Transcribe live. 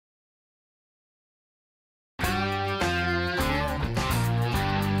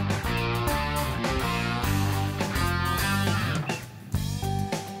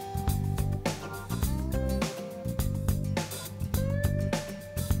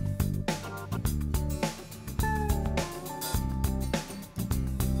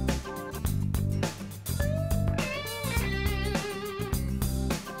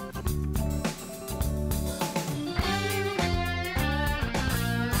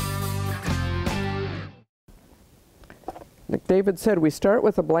Like David said, we start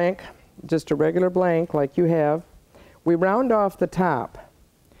with a blank, just a regular blank like you have. We round off the top.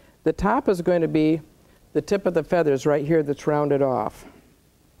 The top is going to be the tip of the feathers right here that's rounded off.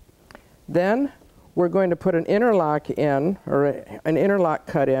 Then we're going to put an interlock in, or an interlock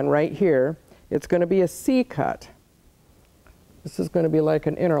cut in right here. It's going to be a C cut. This is going to be like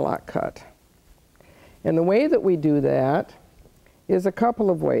an interlock cut. And the way that we do that is a couple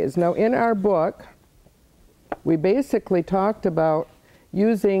of ways. Now in our book, we basically talked about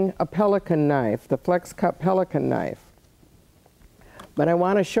using a pelican knife, the flex cut pelican knife. But I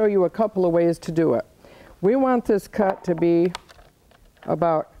want to show you a couple of ways to do it. We want this cut to be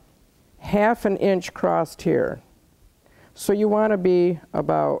about 1/2 inch crossed here. So you want to be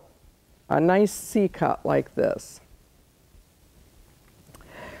about a nice C cut like this.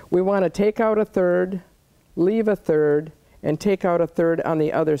 We want to take out a third, leave a third, and take out a third on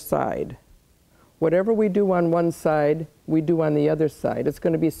the other side. Whatever we do on one side, we do on the other side. It's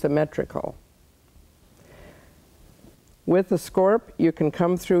going to be symmetrical. With the scorp, you can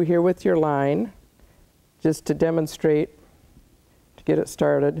come through here with your line, just to demonstrate, to get it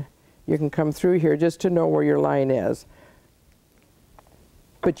started. You can come through here just to know where your line is.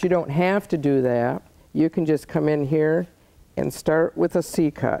 But you don't have to do that. You can just come in here and start with a C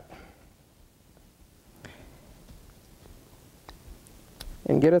cut.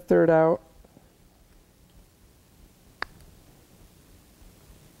 And get a third out.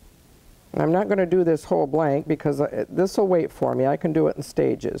 I'm not going to do this whole blank because this will wait for me. I can do it in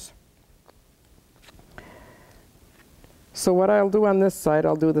stages. So what I'll do on this side,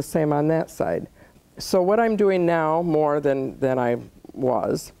 I'll do the same on that side. So what I'm doing now, more than I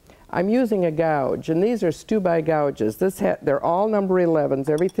was, I'm using a gouge, and these are Stubai gouges. They're all number 11s.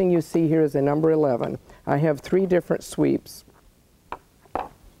 Everything you see here is a number 11. I have 3 different sweeps.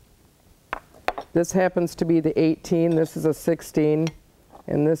 This happens to be the 18, this is a 16,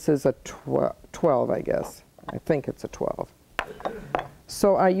 and this is a 12, I guess. I think it's a 12.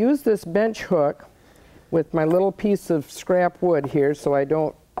 So I use this bench hook with my little piece of scrap wood here so I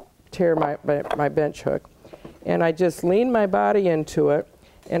don't tear my bench hook. And I just lean my body into it,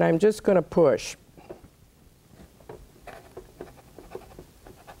 and I'm just going to push.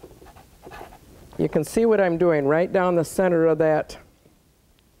 You can see what I'm doing right down the center of that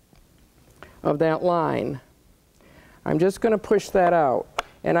line. I'm just going to push that out.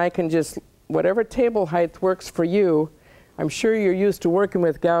 And I can just, whatever table height works for you, I'm sure you're used to working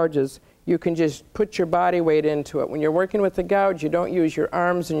with gouges, you can just put your body weight into it. When you're working with the gouge, you don't use your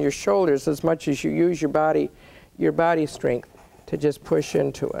arms and your shoulders as much as you use your body strength to just push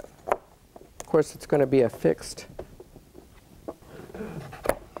into it. Of course, it's going to be a fixed.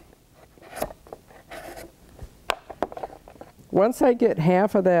 Once I get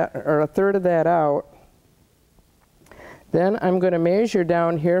half of that, or a third of that out, then I'm going to measure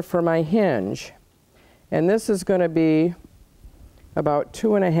down here for my hinge. And this is going to be about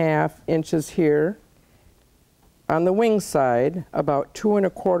 2.5 inches here on the wing side, about 2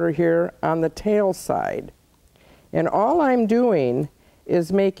 1/4 here on the tail side. And all I'm doing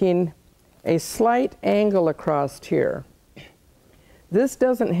is making a slight angle across here. This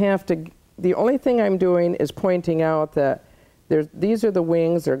doesn't have to, the only thing I'm doing is pointing out that these are the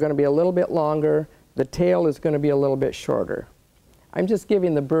wings, they're going to be a little bit longer, the tail is going to be a little bit shorter. I'm just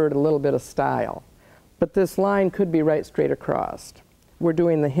giving the bird a little bit of style. But this line could be right straight across. We're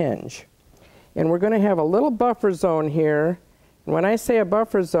doing the hinge. And we're going to have a little buffer zone here. And when I say a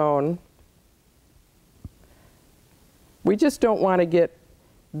buffer zone, we just don't want to get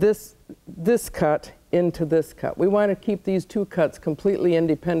this cut into this cut. We want to keep these 2 cuts completely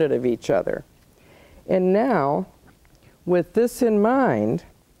independent of each other. And now, with this in mind,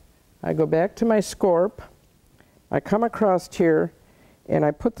 I go back to my scorp, I come across here, and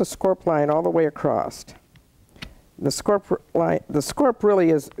I put the scorp line all the way across. The scorp really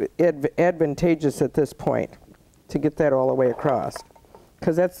is advantageous at this point to get that all the way across,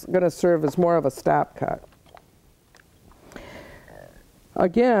 because that's going to serve as more of a stop cut.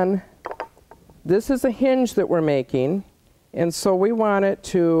 Again, this is a hinge that we're making, and so we want it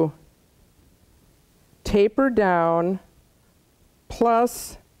to taper down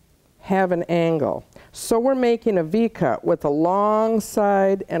plus have an angle. So we're making a V-cut with a long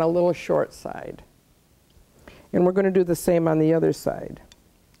side and a little short side. And we're going to do the same on the other side.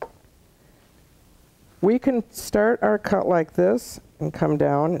 We can start our cut like this and come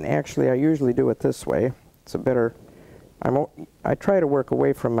down, and actually I usually do it this way. It's a better, I try to work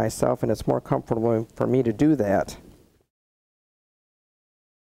away from myself, and it's more comfortable for me to do that.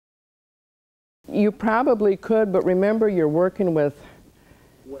 You probably could, but remember you're working with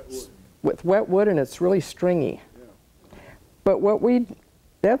wet wood, and it's really stringy. Yeah. But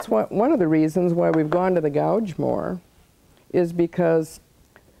that's one of the reasons why we've gone to the gouge more, is because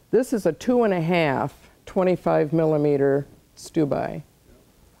this is a 2.5 25mm stew-by.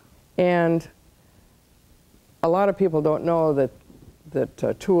 And a lot of people don't know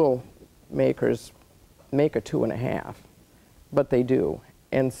that tool makers make a 2.5, but they do.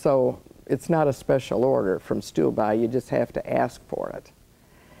 And so it's not a special order from stew-by, you just have to ask for it.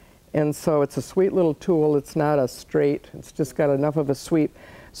 And so it's a sweet little tool, it's not a straight, it's just got enough of a sweep.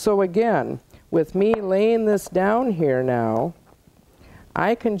 So again, with me laying this down here now,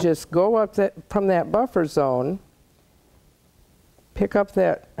 I can just go up from that buffer zone, pick up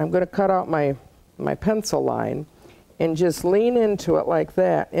that, I'm going to cut out my pencil line, and just lean into it like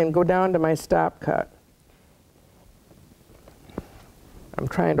that and go down to my stop cut. I'm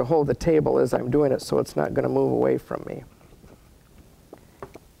trying to hold the table as I'm doing it so it's not going to move away from me.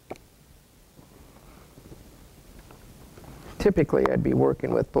 Typically I'd be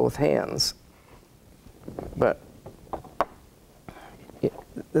working with both hands, but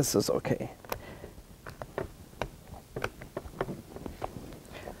this is okay.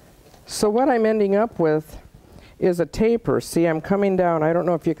 So what I'm ending up with is a taper. See, I'm coming down. I don't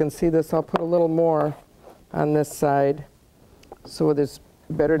know if you can see this. I'll put a little more on this side so there's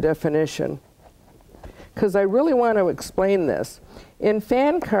better definition. Because I really want to explain this. In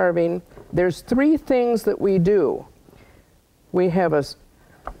fan carving, there's 3 things that we do. We have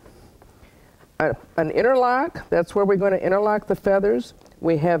an interlock. That's where we're going to interlock the feathers.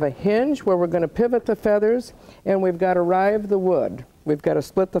 We have a hinge where we're going to pivot the feathers, and we've got to rive the wood. We've got to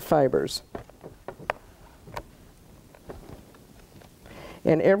split the fibers.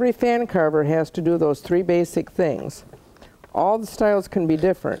 And every fan carver has to do those 3 basic things. All the styles can be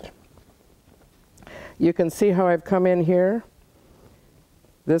different. You can see how I've come in here.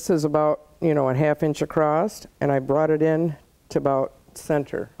 This is about, a 1/2 inch across, and I brought it in to about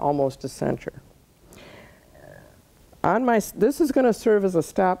center, almost to center. This is going to serve as a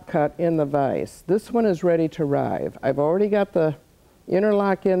stop cut in the vise. This one is ready to rive. I've already got the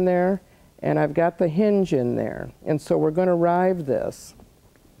interlock in there, and I've got the hinge in there. And so we're going to rive this.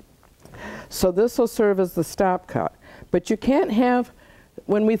 So this will serve as the stop cut. But you can't have,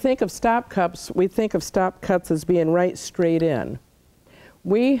 when we think of stop cuts, we think of stop cuts as being right straight in.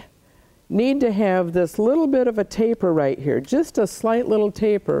 We need to have this little bit of a taper right here, just a slight little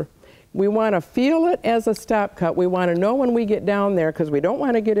taper. We want to feel it as a stop cut. We want to know when we get down there, because we don't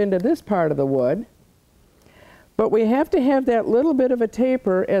want to get into this part of the wood. But we have to have that little bit of a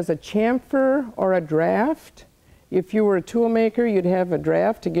taper as a chamfer or a draft. If you were a tool maker, you'd have a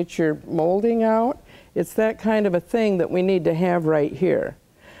draft to get your molding out. It's that kind of a thing that we need to have right here.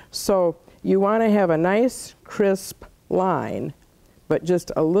 So you want to have a nice, crisp line, but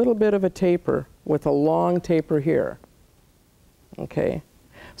just a little bit of a taper with a long taper here. Okay.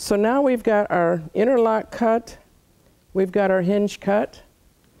 So now we've got our interlock cut, we've got our hinge cut,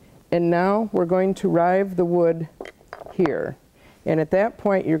 and now we're going to rive the wood here. And at that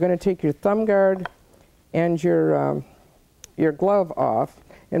point, you're going to take your thumb guard and your glove off.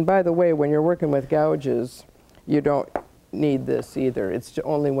 And by the way, when you're working with gouges, you don't need this either. It's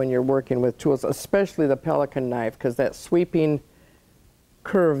only when you're working with tools, especially the pelican knife, because that sweeping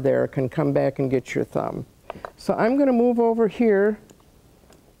curve there can come back and get your thumb. So I'm going to move over here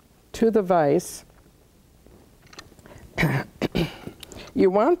to the vise. You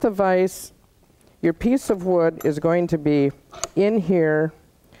want the vise, your piece of wood is going to be in here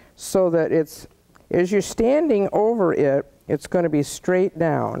so that it's, as you're standing over it, it's going to be straight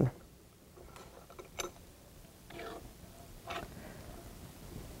down.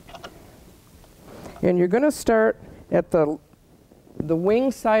 And you're going to start at the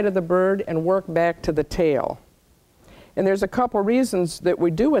wing side of the bird and work back to the tail. And there's a couple reasons that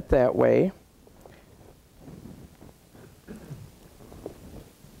we do it that way.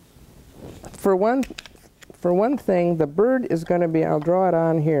 For one thing, the bird is going to be, I'll draw it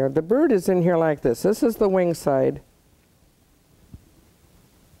on here. The bird is in here like this. This is the wing side.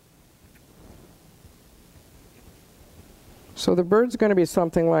 So the bird's going to be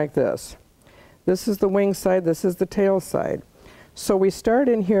something like this. This is the wing side, this is the tail side. So we start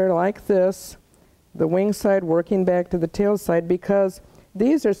in here like this, the wing side working back to the tail side, because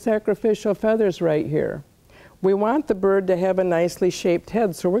these are sacrificial feathers right here. We want the bird to have a nicely shaped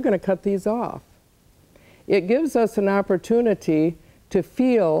head, so we're going to cut these off. It gives us an opportunity to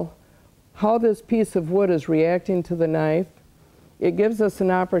feel how this piece of wood is reacting to the knife. It gives us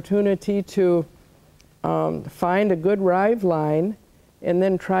an opportunity to find a good rive line and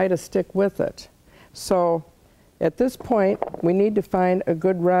then try to stick with it. So at this point, we need to find a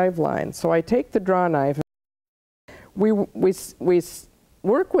good rive line. So I take the draw knife. we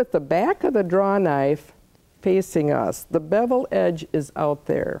work with the back of the draw knife facing us. The bevel edge is out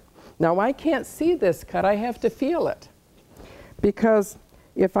there. Now I can't see this cut, I have to feel it. Because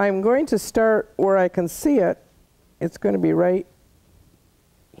if I'm going to start where I can see it, it's going to be right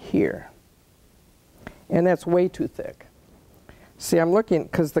here. And that's way too thick. See, I'm looking,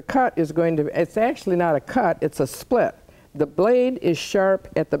 because the cut is going to, it's actually not a cut, it's a split. The blade is sharp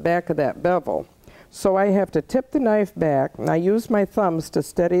at the back of that bevel. So I have to tip the knife back, and I use my thumbs to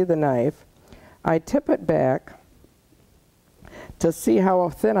steady the knife. I tip it back to see how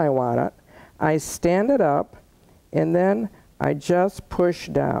thin I want it. I stand it up, and then I just push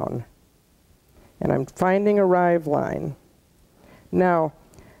down. And I'm finding a rive line. Now,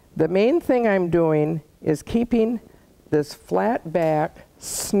 the main thing I'm doing is keeping this flat back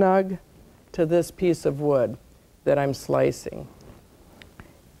snug to this piece of wood that I'm slicing.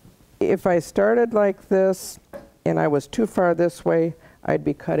 If I started like this and I was too far this way, I'd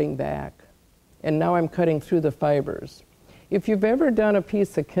be cutting back. And now I'm cutting through the fibers. If you've ever done a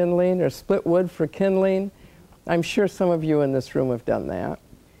piece of kindling or split wood for kindling, I'm sure some of you in this room have done that.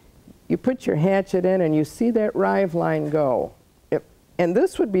 You put your hatchet in and you see that rive line go. And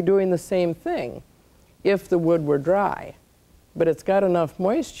this would be doing the same thing if the wood were dry. But it's got enough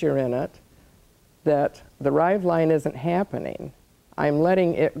moisture in it that the rive line isn't happening. I'm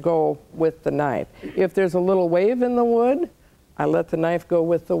letting it go with the knife. If there's a little wave in the wood, I let the knife go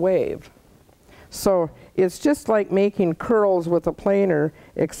with the wave. So it's just like making curls with a planer,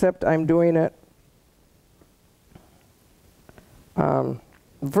 except I'm doing it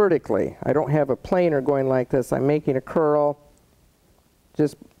vertically. I don't have a planer going like this. I'm making a curl,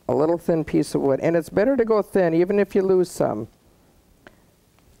 just a little thin piece of wood. And it's better to go thin, even if you lose some,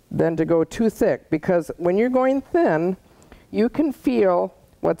 than to go too thick. Because when you're going thin, you can feel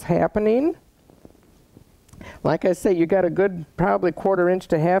what's happening. Like I say, you got a good probably 1/4 inch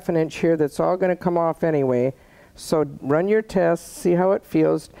to 1/2 inch here that's all going to come off anyway. So run your tests, see how it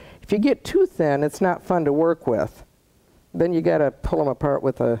feels. If you get too thin, it's not fun to work with. Then you got to pull them apart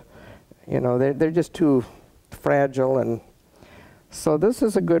with a, you know, they're just too fragile. And so this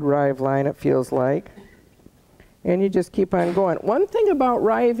is a good rive line, it feels like. And you just keep on going. One thing about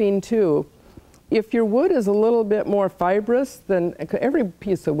riving too, if your wood is a little bit more fibrous, then every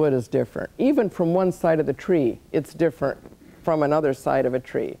piece of wood is different. Even from one side of the tree, it's different from another side of a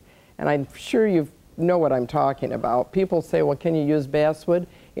tree. And I'm sure you know what I'm talking about. People say, well, can you use basswood?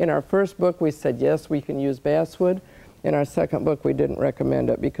 In our first book, we said, yes, we can use basswood. In our second book, we didn't recommend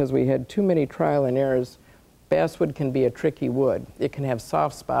it because we had too many trial and errors. Basswood can be a tricky wood. It can have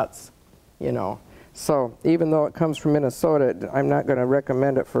soft spots, you know. So even though it comes from Minnesota, I'm not going to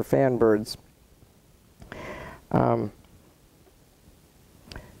recommend it for fan birds.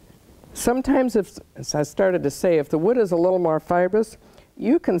 Sometimes, as I started to say, if the wood is a little more fibrous,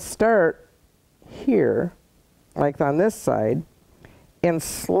 you can start here, like on this side, and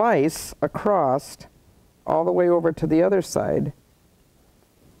slice across all the way over to the other side.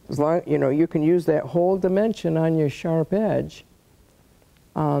 As long, you know, you can use that whole dimension on your sharp edge.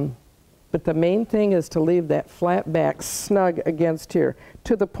 But the main thing is to leave that flat back snug against here,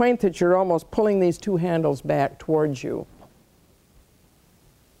 to the point that you're almost pulling these two handles back towards you.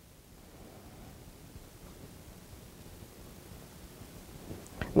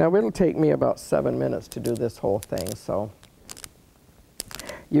 Now it'll take me about 7 minutes to do this whole thing, so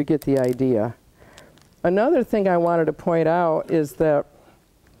you get the idea. Another thing I wanted to point out is that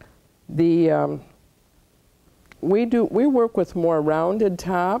the we work with more rounded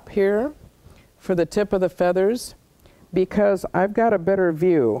top here for the tip of the feathers because I've got a better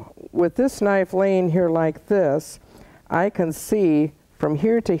view. With this knife laying here like this, I can see from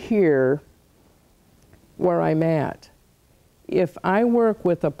here to here where I'm at. If I work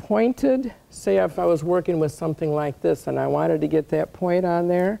with a pointed, say if I was working with something like this and I wanted to get that point on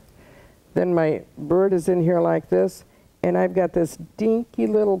there, then my bird is in here like this, and I've got this dinky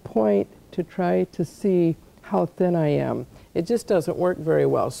little point to try to see how thin I am. It just doesn't work very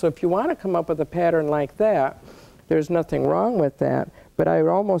well. So if you want to come up with a pattern like that, there's nothing wrong with that, but I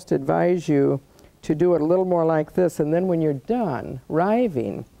would almost advise you to do it a little more like this, and then when you're done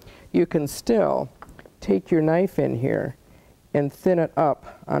riving, you can still take your knife in here and thin it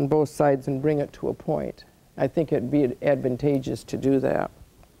up on both sides and bring it to a point. I think it'd be advantageous to do that.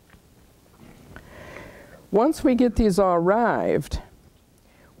 Once we get these all rived,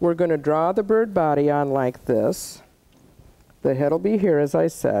 we're going to draw the bird body on like this. The head will be here, as I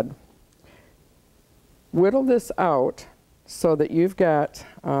said. Whittle this out so that you've got,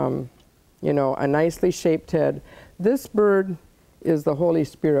 you know, a nicely shaped head. This bird is the Holy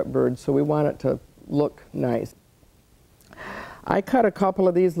Spirit bird, so we want it to look nice. I cut a couple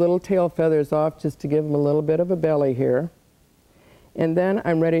of these little tail feathers off just to give them a little bit of a belly here. And then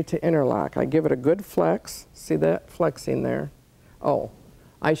I'm ready to interlock. I give it a good flex. See that flexing there? Oh,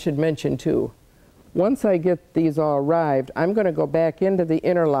 I should mention too, once I get these all arrived, I'm going to go back into the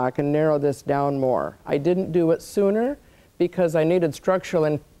interlock and narrow this down more. I didn't do it sooner because I needed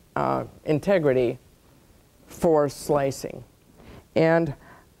structural integrity for slicing. And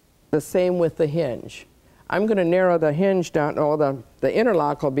the same with the hinge. I'm going to narrow the hinge down. Oh, the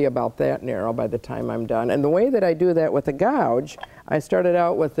interlock will be about that narrow by the time I'm done. And the way that I do that with the gouge, I started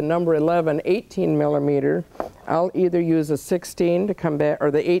out with the number 11 18 millimeter. I'll either use a 16 to come back,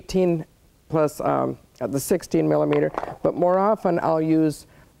 or the 18 plus the 16 millimeter, but more often I'll use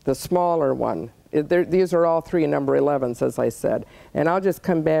the smaller one. These are all three number 11s, as I said. And I'll just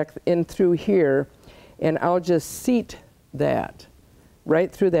come back in through here, and I'll just seat that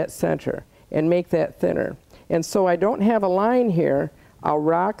right through that center and make that thinner. And so I don't have a line here. I'll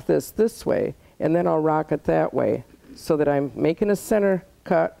rock this way, and then I'll rock it that way, so that I'm making a center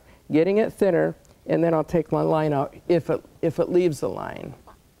cut, getting it thinner, and then I'll take my line out if it leaves a line.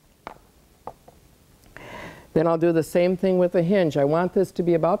 Then I'll do the same thing with the hinge. I want this to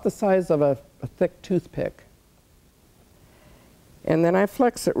be about the size of a thick toothpick. And then I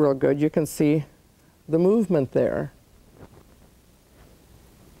flex it real good. You can see the movement there.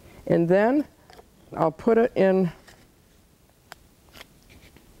 And then I'll put it in,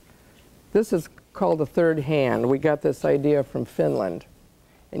 this is called a third hand. We got this idea from Finland,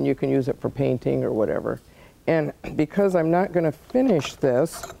 and you can use it for painting or whatever. And because I'm not going to finish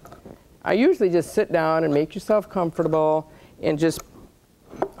this, I usually just sit down and make yourself comfortable and just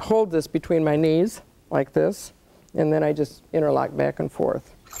hold this between my knees like this, and then I just interlock back and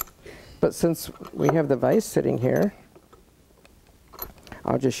forth. But since we have the vise sitting here,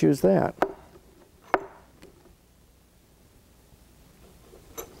 I'll just use that.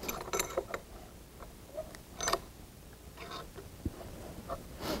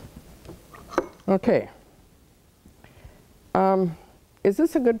 Okay. Is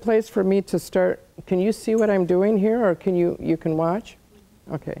this a good place for me to start? Can you see what I'm doing here, or can you can watch?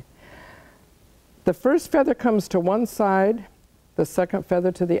 Okay. The first feather comes to one side, the second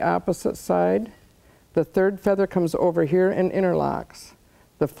feather to the opposite side. The third feather comes over here and interlocks.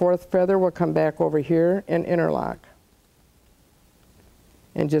 The fourth feather will come back over here and interlock.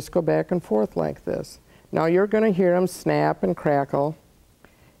 And just go back and forth like this. Now you're going to hear them snap and crackle,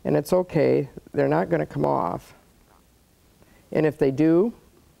 and it's okay. They're not going to come off. And if they do,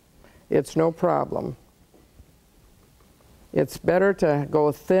 it's no problem. It's better to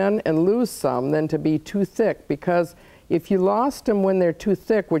go thin and lose some than to be too thick, because if you lost them when they're too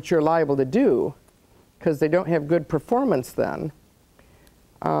thick, which you're liable to do, because they don't have good performance then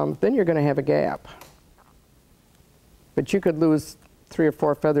you're going to have a gap. But you could lose 3 or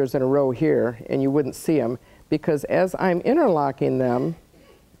 4 feathers in a row here, and you wouldn't see them, because as I'm interlocking them,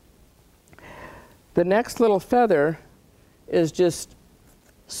 the next little feather is just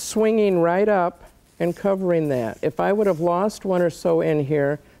swinging right up and covering that. If I would have lost one or so in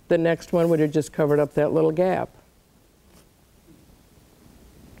here, the next one would have just covered up that little gap.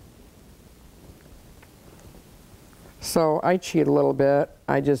 So I cheat a little bit.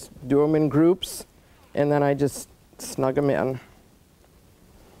 I just do them in groups, and then I just snug them in.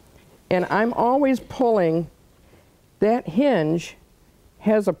 And I'm always pulling. That hinge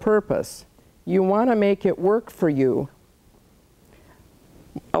has a purpose. You want to make it work for you.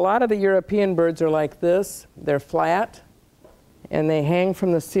 A lot of the European birds are like this. They're flat, and they hang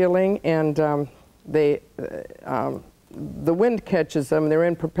from the ceiling, and the wind catches them. They're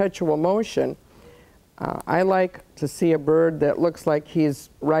in perpetual motion. I like to see a bird that looks like he's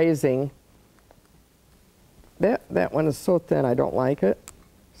rising. That one is so thin I don't like it,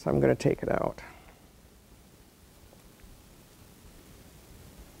 so I'm going to take it out.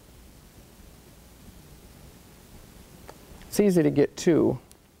 It's easy to get two.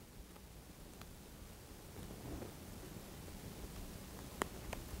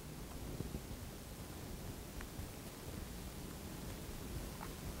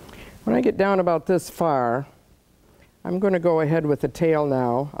 When I get down about this far, I'm going to go ahead with the tail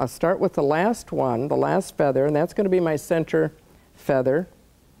now. I'll start with the last one, the last feather, and that's going to be my center feather.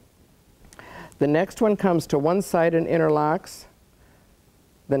 The next one comes to one side and interlocks.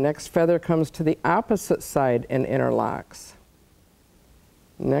 The next feather comes to the opposite side and interlocks.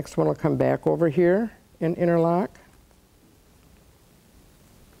 The next one will come back over here and interlock.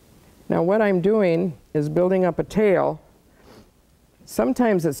 Now what I'm doing is building up a tail.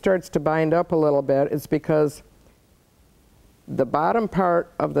 Sometimes it starts to bind up a little bit. It's because the bottom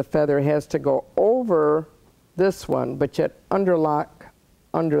part of the feather has to go over this one, but yet underlock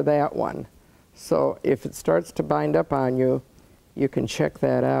under that one. So if it starts to bind up on you, you can check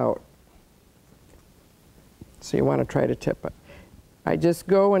that out. So you want to try to tip it. I just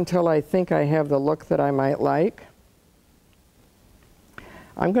go until I think I have the look that I might like.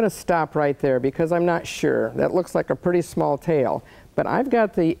 I'm going to stop right there because I'm not sure. That looks like a pretty small tail, but I've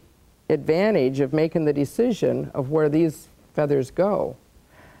got the advantage of making the decision of where these feathers go.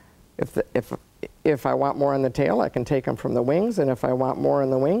 If I want more on the tail, I can take them from the wings, and if I want more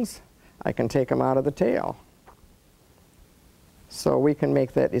on the wings, I can take them out of the tail. So we can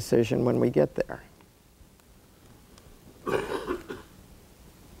make that decision when we get there.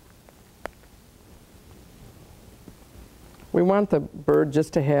 We want the bird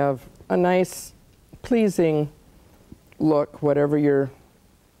just to have a nice, pleasing look, whatever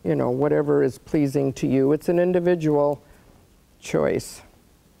whatever is pleasing to you. It's an individual choice.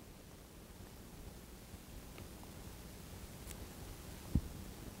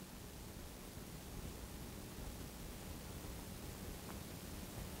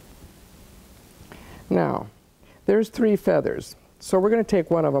 Now, there's 3 feathers, so we're going to take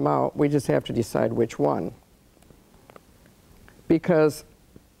one of them out. We just have to decide which one, because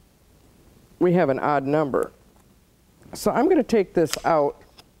we have an odd number. So I'm going to take this out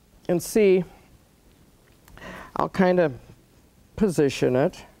and see. I'll kind of position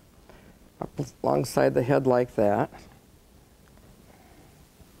it up alongside the head like that.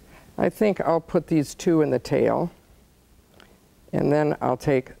 I think I'll put these 2 in the tail, and then I'll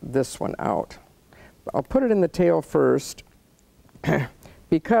take this one out. I'll put it in the tail first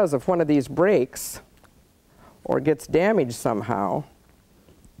because if one of these breaks or gets damaged somehow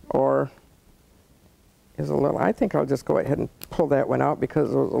or is a little, I think I'll just go ahead and pull that one out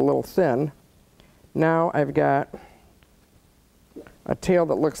because it was a little thin. Now I've got a tail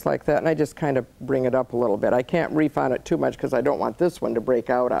that looks like that, and I just kind of bring it up a little bit. I can't reef on it too much because I don't want this one to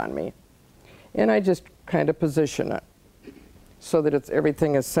break out on me. And I just kind of position it so that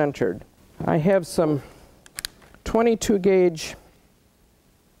everything is centered. I have some 22 gauge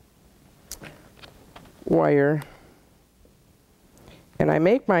wire, and I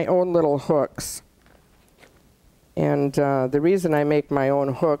make my own little hooks. And the reason I make my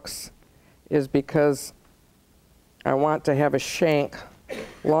own hooks is because I want to have a shank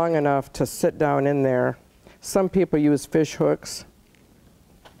long enough to sit down in there. Some people use fish hooks.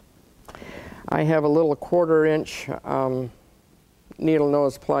 I have a little 1/4 inch needle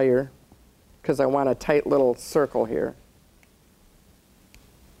nose plier because I want a tight little circle here.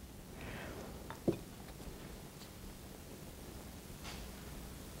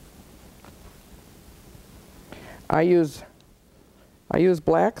 I use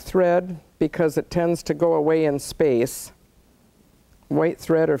black thread because it tends to go away in space. White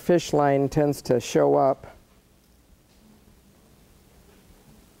thread or fish line tends to show up.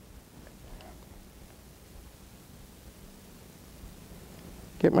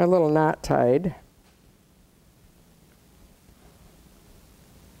 Get my little knot tied.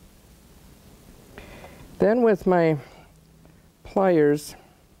 Then with my pliers,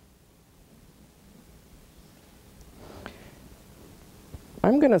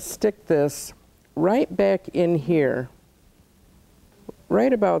 I'm going to stick this right back in here,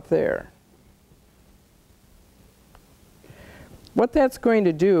 right about there. What that's going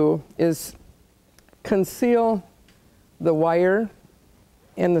to do is conceal the wire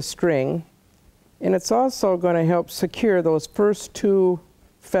and the string, and it's also going to help secure those first 2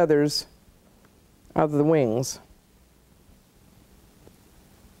 feathers of the wings.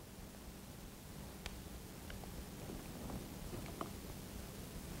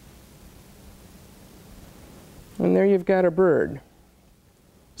 And there you've got a bird.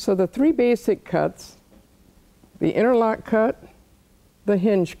 So the 3 basic cuts, the interlock cut, the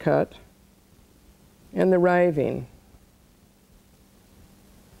hinge cut, and the riving.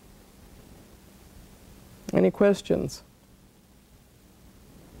 Any questions?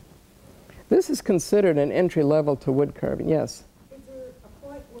 This is considered an entry level to wood carving, yes? Is there a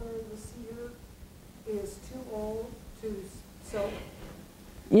point where the cedar is too old to sew?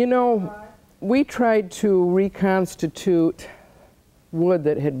 You know, we tried to reconstitute wood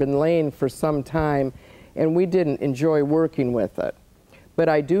that had been laying for some time, and we didn't enjoy working with it. But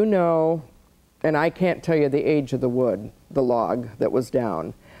I do know, and I can't tell you the age of the wood, the log that was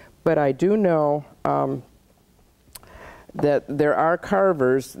down, but I do know that there are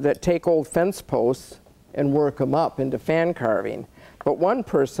carvers that take old fence posts and work them up into fan carving. But one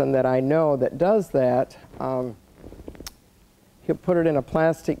person that I know that does that, he'll put it in a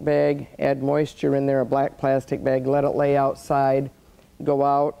plastic bag, add moisture in there, a black plastic bag, let it lay outside, go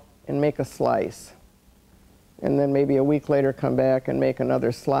out and make a slice and then maybe a week later come back and make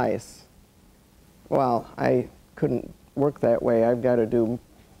another slice. Well, I couldn't work that way. I've got to do,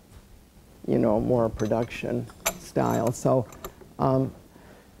 you know, more production style. So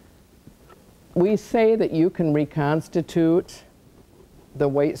we say that you can reconstitute the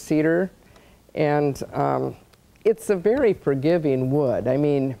white cedar, and it's a very forgiving wood. I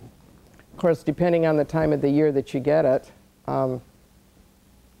mean, of course, depending on the time of the year that you get it, how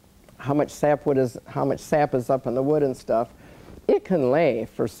much sap is up in the wood and stuff, it can lay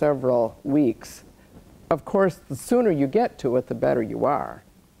for several weeks. Of course, the sooner you get to it, the better you are.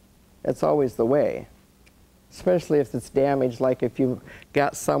 It's always the way, especially if it's damaged, like if you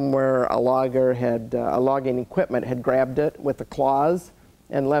got somewhere a logger had, logging equipment had grabbed it with the claws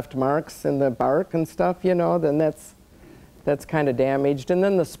and left marks in the bark and stuff, you know, then that's kind of damaged. And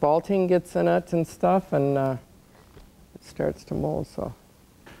then the spalting gets in it and stuff, and it starts to mold, so.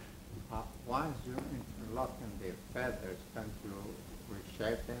 Once you interlock in the feathers, can't you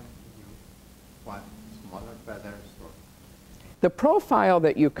reshape them? You want smaller feathers? Or? The profile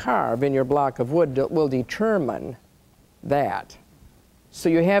that you carve in your block of wood will determine that. So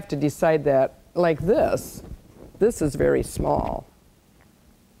you have to decide that, like this is very small.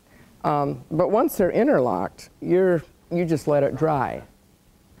 But once they're interlocked, you just let it dry.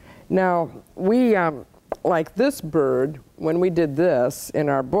 Now, we, like this bird, when we did this in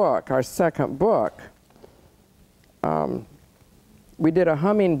our book, our second book, we did a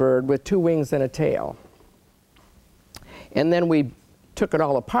hummingbird with 2 wings and a tail. And then we took it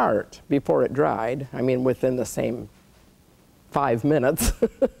all apart before it dried, I mean within the same 5 minutes.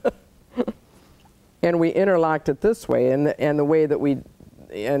 And we interlocked it this way, and the way that we,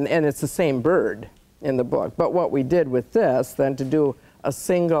 and it's the same bird in the book. But what we did with this, then, to do a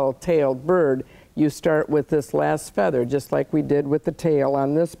single-tailed bird, you start with this last feather, just like we did with the tail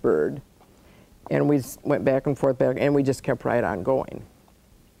on this bird. And we went back and forth, and we just kept right on going.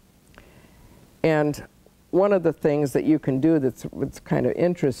 And one of the things that you can do that's kind of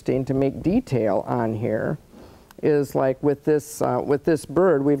interesting to make detail on here is, like with this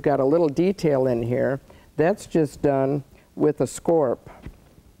bird, we've got a little detail in here. That's just done with a scorp.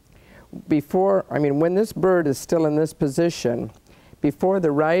 Before, I mean, when this bird is still in this position, before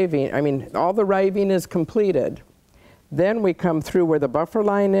the riving, I mean, all the riving is completed. Then we come through where the buffer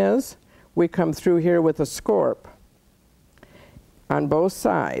line is. We come through here with a scorp on both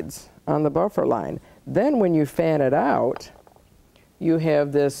sides on the buffer line. Then when you fan it out, you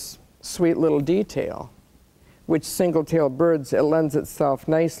have this sweet little detail, which single-tailed birds, it lends itself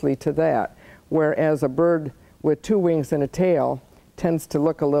nicely to that, whereas a bird with 2 wings and a tail tends to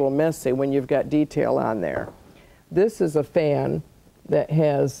look a little messy when you've got detail on there. This is a fan that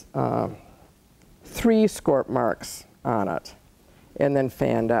has 3 scorp marks on it and then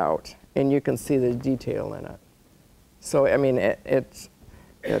fanned out, and you can see the detail in it. So I mean, it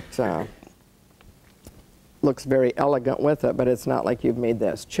looks very elegant with it, but it's not like you've made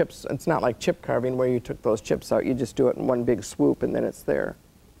this chips. It's not like chip carving where you took those chips out. You just do it in one big swoop and then it's there.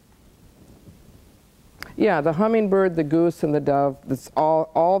 Yeah, the hummingbird, the goose, and the dove, it's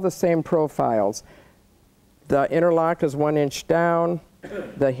all the same profiles. The interlock is 1 inch down.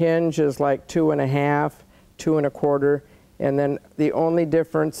 The hinge is like 2 1/2, 2 1/4. And then the only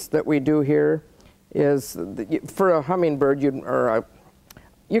difference that we do here is, for a hummingbird,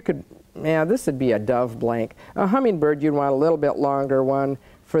 yeah, this would be a dove blank. A hummingbird, you'd want a little bit longer one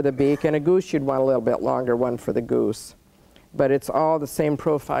for the beak, and a goose, you'd want a little bit longer one for the goose. But it's all the same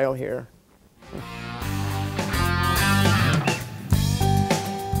profile here.